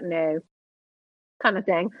 like a Retin-A kind of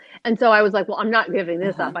thing. And so I was like, well, I'm not giving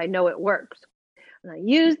this up. I know it works. And I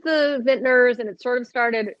used the Vintners, and I sort of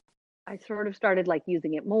started like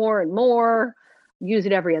using it more and more, use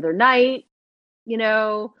it every other night, you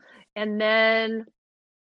know, and then,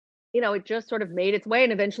 you know, it just sort of made its way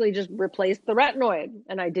and eventually just replaced the retinoid.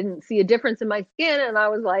 And I didn't see a difference in my skin. And I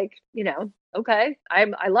was like, you know, okay, I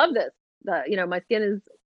love this. You know, my skin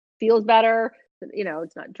feels better, you know,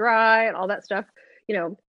 it's not dry and all that stuff. You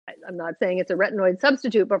know, I'm not saying it's a retinoid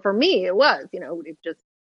substitute, but for me, it was, you know, it just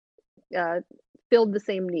filled the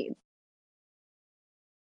same need.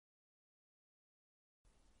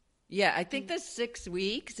 Yeah, I think the 6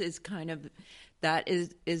 weeks is kind of, that is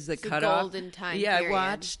the it's cutoff. Golden time. Yeah, period. I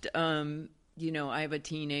watched, you know, I have a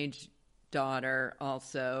teenage daughter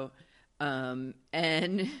also.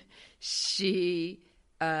 And she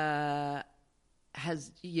has,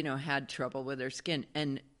 had trouble with her skin.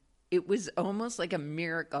 And it was almost like a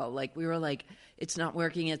miracle. Like we were like, it's not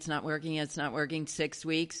working. It's not working. It's not working. 6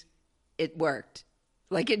 weeks. It worked.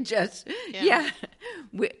 Like it just,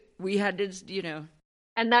 we had to,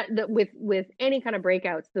 And that with any kind of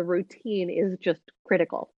breakouts, the routine is just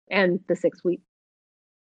critical, and the 6 weeks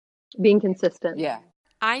being consistent. Yeah.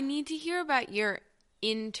 I need to hear about your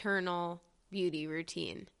internal beauty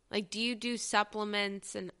routine. Like, do you do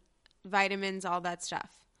supplements and vitamins, all that stuff?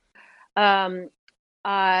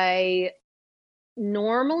 I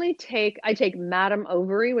normally take Madame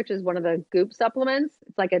Ovary, which is one of the Goop supplements.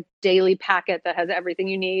 It's like a daily packet that has everything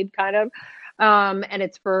you need, kind of. And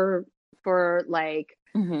it's for like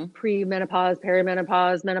pre-menopause,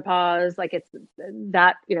 perimenopause, menopause. Like it's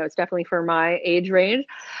that, it's definitely for my age range.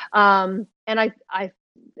 And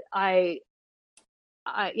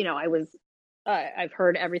I've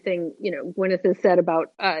heard everything, Gwyneth has said about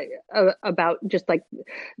just like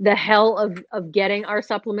the hell of getting our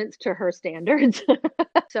supplements to her standards.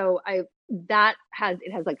 So it has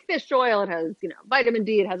like fish oil, it has, vitamin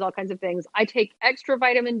D, it has all kinds of things. I take extra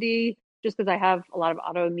vitamin D just because I have a lot of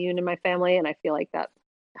autoimmune in my family, and I feel like that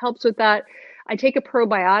helps with that. I take a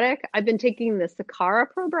probiotic. I've been taking the Sakara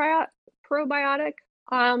probiotic.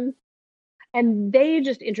 And they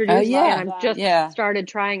just introduced it, and I've just started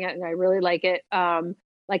trying it, and I really like it.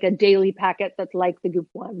 Like a daily packet that's like the Goop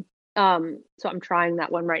one. So I'm trying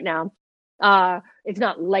that one right now. It's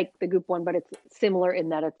not like the Goop one, but it's similar in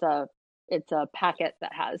that it's a packet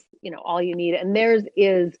that has, all you need. And theirs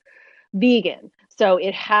is vegan. So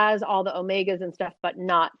it has all the omegas and stuff, but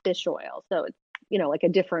not fish oil. So it's, like a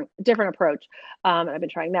different approach. And I've been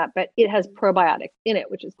trying that, but it has probiotics in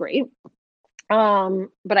it, which is great.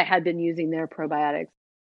 But I had been using their probiotics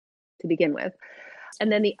to begin with.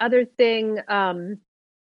 And then the other thing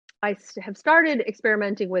I have started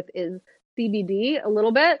experimenting with is CBD a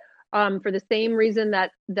little bit, for the same reason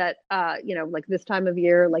that like this time of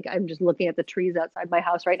year, like I'm just looking at the trees outside my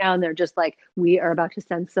house right now, and they're just like, we are about to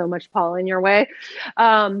send so much pollen your way.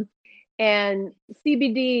 And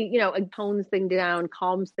CBD, it tones things down,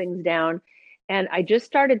 calms things down. And I just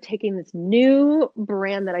started taking this new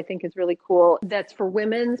brand that I think is really cool. That's for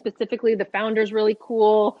women specifically. The founder's really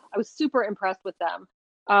cool. I was super impressed with them.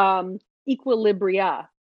 Equilibria.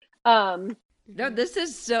 No,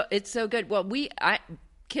 it's so good. Well,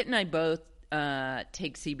 Kit and I both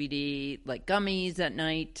take CBD like gummies at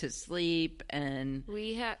night to sleep, and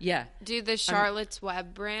we do the Charlotte's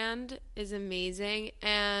Web brand is amazing,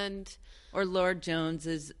 or Lord Jones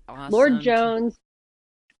is awesome. Lord Jones.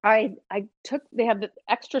 They have the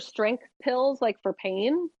extra strength pills like for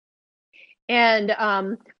pain. And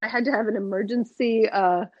I had to have an emergency,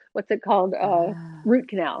 what's it called? Root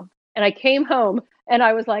canal. And I came home and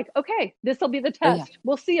I was like, okay, this will be the test. Oh, yeah.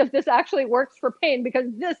 We'll see if this actually works for pain, because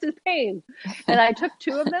this is pain. And I took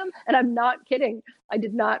 2 of them, and I'm not kidding. I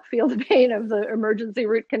did not feel the pain of the emergency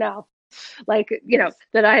root canal, like,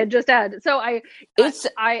 that I had just had. So I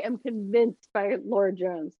am convinced by Lord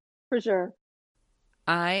Jones for sure.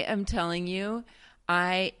 I am telling you,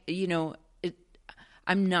 I've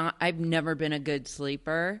never been a good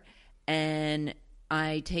sleeper, and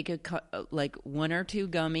I take like 1 or 2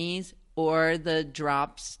 gummies or the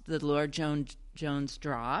drops, the Lord Jones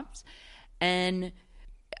drops, and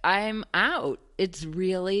I'm out. It's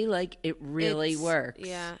really it works.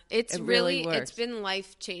 Yeah, it's really works. It's been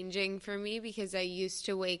life-changing for me, because I used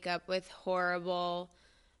to wake up with horrible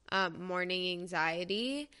morning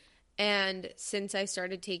anxiety. And since I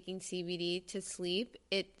started taking CBD to sleep,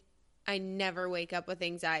 I never wake up with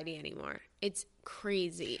anxiety anymore. It's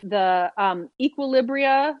crazy. The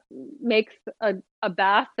Equilibria makes a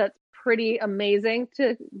bath that's pretty amazing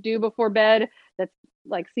to do before bed. That's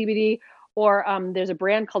like CBD. Or there's a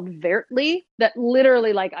brand called Vertly that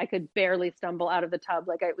literally, like, I could barely stumble out of the tub.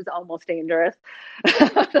 Like, it was almost dangerous.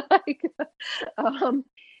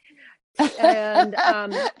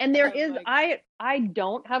 And there is, I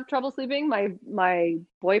don't have trouble sleeping. My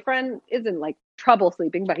boyfriend isn't like trouble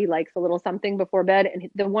sleeping, but he likes a little something before bed. And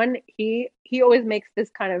the one he always makes this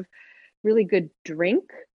kind of really good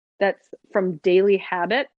drink that's from Daily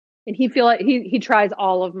Habit, and he tries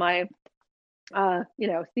all of my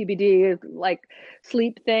CBD like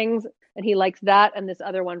sleep things, and he likes that, and this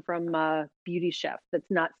other one from Beauty Chef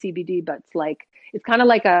that's not CBD, but it's kind of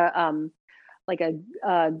like a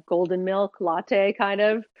golden milk latte kind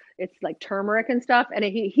of. It's like turmeric and stuff, and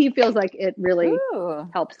he feels like it really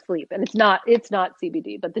helps sleep. And it's not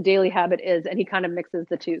CBD, but the Daily Habit is, and he kind of mixes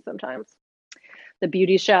the two sometimes. The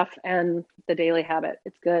Beauty Chef and the Daily Habit.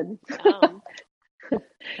 It's good.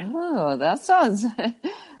 Oh, that's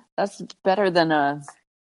better than a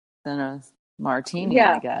martini,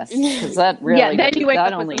 I Yeah. guess, because that Yeah. really Then you wake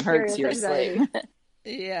that up with only some hurts serious your sleep.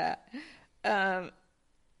 anxiety. Yeah.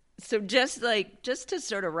 So just to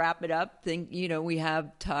sort of wrap it up, we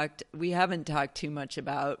haven't talked too much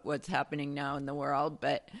about what's happening now in the world,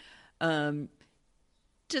 but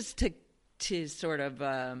just to sort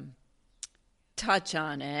of touch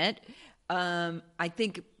on it, I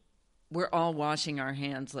think we're all washing our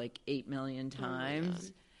hands like 8 million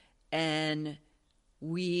times, and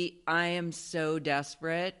I am so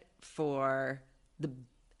desperate for the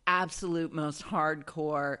absolute most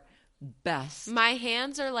hardcore best. My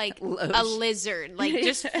hands are like lotion. a lizard, like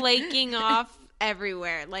just flaking off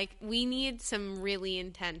everywhere. Like we need some really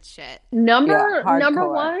intense shit. Number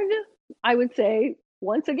hardcore. one, I would say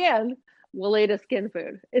once again, Weleda Skin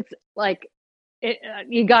Food. It's like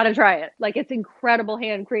you got to try it. Like it's incredible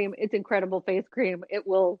hand cream. It's incredible face cream. It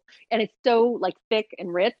will, and it's so like thick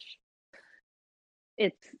and rich.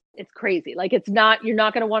 It's crazy. Like you're not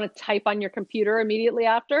going to want to type on your computer immediately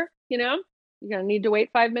after, you're going to need to wait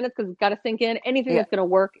 5 minutes because it's got to sink in. Anything that's going to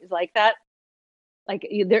work is like that. Like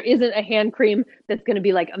there isn't a hand cream that's going to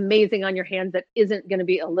be like amazing on your hands that isn't going to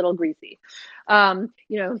be a little greasy. And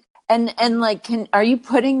like, are you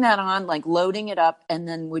putting that on, like loading it up, and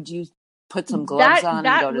then would you put some gloves on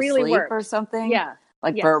and go to really sleep works. or something? Yeah.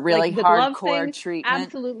 Like for a really like the glove hardcore thing treatment.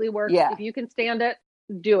 Absolutely works. Yeah. If you can stand it,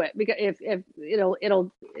 do it, because if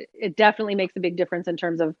it definitely makes a big difference in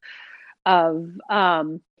terms of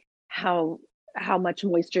how much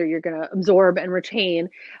moisture you're going to absorb and retain.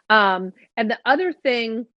 And the other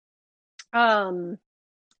thing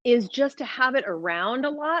is just to have it around a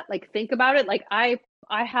lot. Like think about it. Like I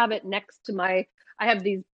have it next to I have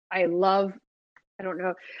these, I love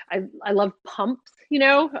pumps,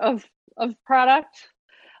 of product.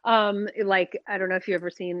 Like, I don't know if you've ever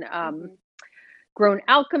seen Grown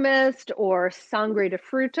Alchemist or Sangre de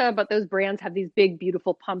Fruta, but those brands have these big,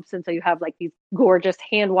 beautiful pumps. And so you have like these gorgeous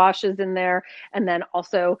hand washes in there. And then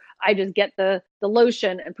also I just get the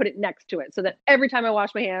lotion and put it next to it so that every time I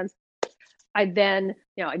wash my hands, I then,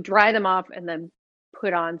 I dry them off and then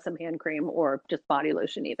put on some hand cream or just body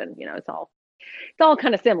lotion even, it's all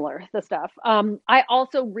kind of similar, the stuff. I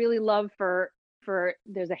also really love for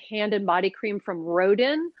there's a hand and body cream from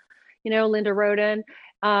Rodin, Linda Rodin.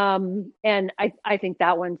 And I think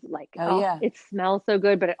that one's like, it smells so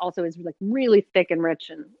good, but it also is like really thick and rich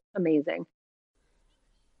and amazing.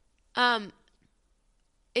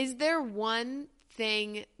 Is there one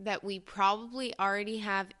thing that we probably already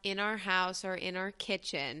have in our house or in our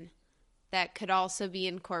kitchen that could also be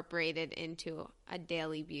incorporated into a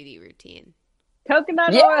daily beauty routine?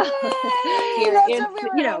 Coconut oil.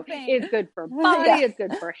 It's good for body, it's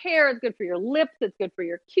good for hair, it's good for your lips, it's good for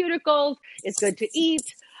your cuticles, it's good to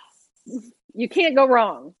eat. You can't go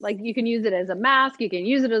wrong. Like you can use it as a mask, you can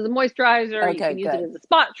use it as a moisturizer, you can use it as a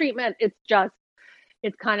spot treatment. It's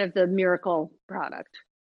kind of the miracle product.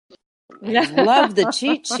 I love the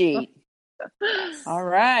cheat sheet. All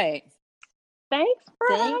right. Thanks for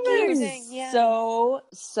having me. So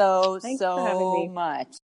much.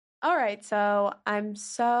 All right, so I'm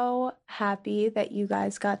so happy that you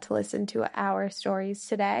guys got to listen to our stories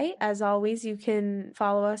today. As always, you can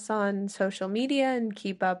follow us on social media and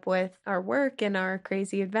keep up with our work and our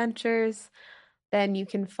crazy adventures. Then you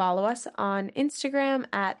can follow us on Instagram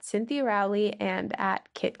at Cynthia Rowley and at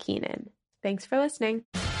Kit Keenan. Thanks for listening.